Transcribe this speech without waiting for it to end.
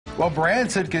Well,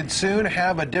 Branson could soon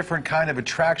have a different kind of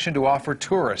attraction to offer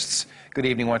tourists. Good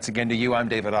evening once again to you. I'm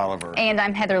David Oliver. And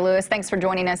I'm Heather Lewis. Thanks for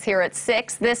joining us here at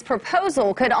 6. This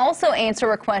proposal could also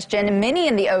answer a question many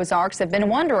in the Ozarks have been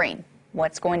wondering.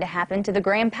 What's going to happen to the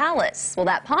Grand Palace? Well,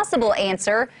 that possible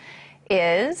answer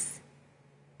is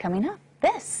coming up.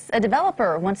 A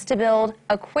developer wants to build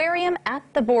Aquarium at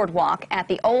the Boardwalk at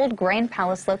the old Grand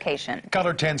Palace location.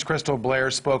 Color 10's Crystal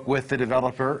Blair spoke with the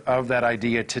developer of that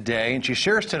idea today, and she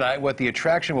shares tonight what the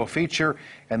attraction will feature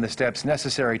and the steps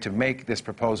necessary to make this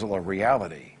proposal a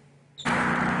reality.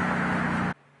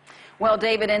 Well,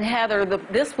 David and Heather,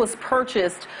 this was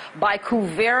purchased by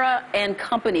Kuvera and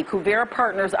Company, Kuvera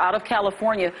Partners out of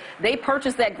California. They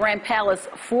purchased that Grand Palace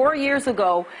 4 years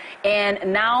ago,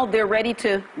 and now they're ready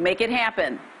to make it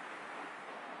happen.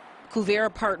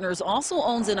 Kuvera Partners also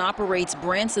owns and operates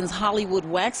Branson's Hollywood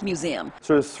Wax Museum.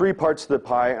 So there's 3 parts to the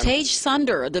pie. Tej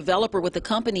Sundher, a developer with the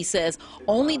company, says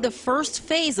only the first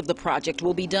phase of the project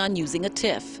will be done using a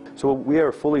TIF. So we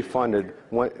are fully funded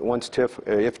once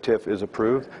if TIF is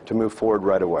approved to move forward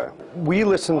right away. We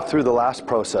listened through the last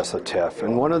process of TIF,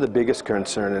 and one of the biggest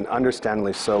concerns, and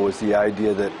understandably so, was the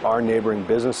idea that our neighboring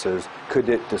businesses could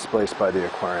get displaced by the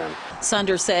aquarium.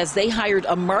 Sundher says they hired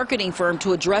a marketing firm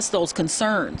to address those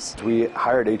concerns. We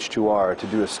hired H2R to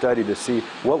do a study to see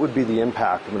what would be the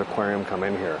impact of an aquarium come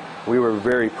in here. We were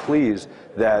very pleased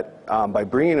that by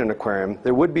bringing an aquarium,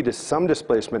 there would be some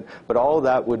displacement, but all of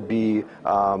that would be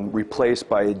replaced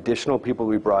by additional people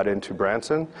we brought into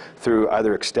Branson through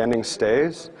either extending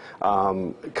stays,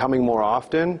 coming more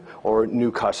often, or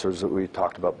new customers that we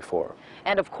talked about before.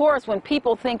 And of course, when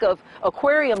people think of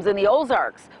aquariums in the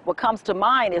Ozarks, what comes to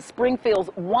mind is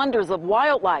Springfield's wonders of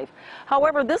wildlife.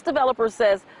 However, this developer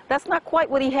says that's not quite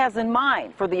what he has in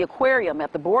mind for the aquarium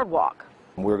at the Boardwalk.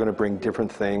 We're going to bring different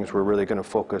things. We're really going to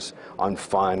focus on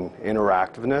fun,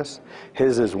 interactiveness.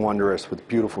 His is wondrous with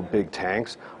beautiful big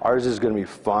tanks. Ours is going to be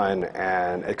fun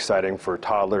and exciting for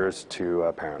toddlers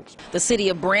to parents. The city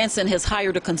of Branson has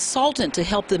hired a consultant to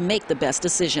help them make the best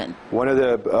decision. One of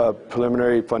the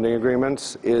preliminary funding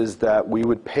agreements is that we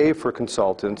would pay for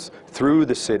consultants through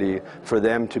the city for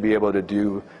them to be able to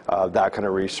do that kind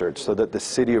of research, so that the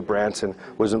city of Branson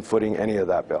wasn't footing any of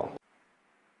that bill.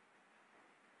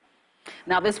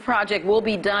 Now, this project will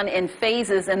be done in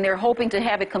phases, and they're hoping to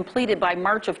have it completed by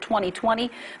March of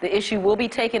 2020. The issue will be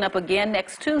taken up again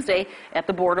next Tuesday at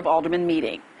the Board of Alderman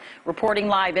meeting. Reporting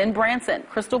live in Branson,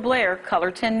 Crystal Blair, Color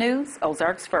 10 News,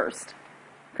 Ozarks First.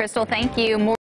 Crystal, thank you.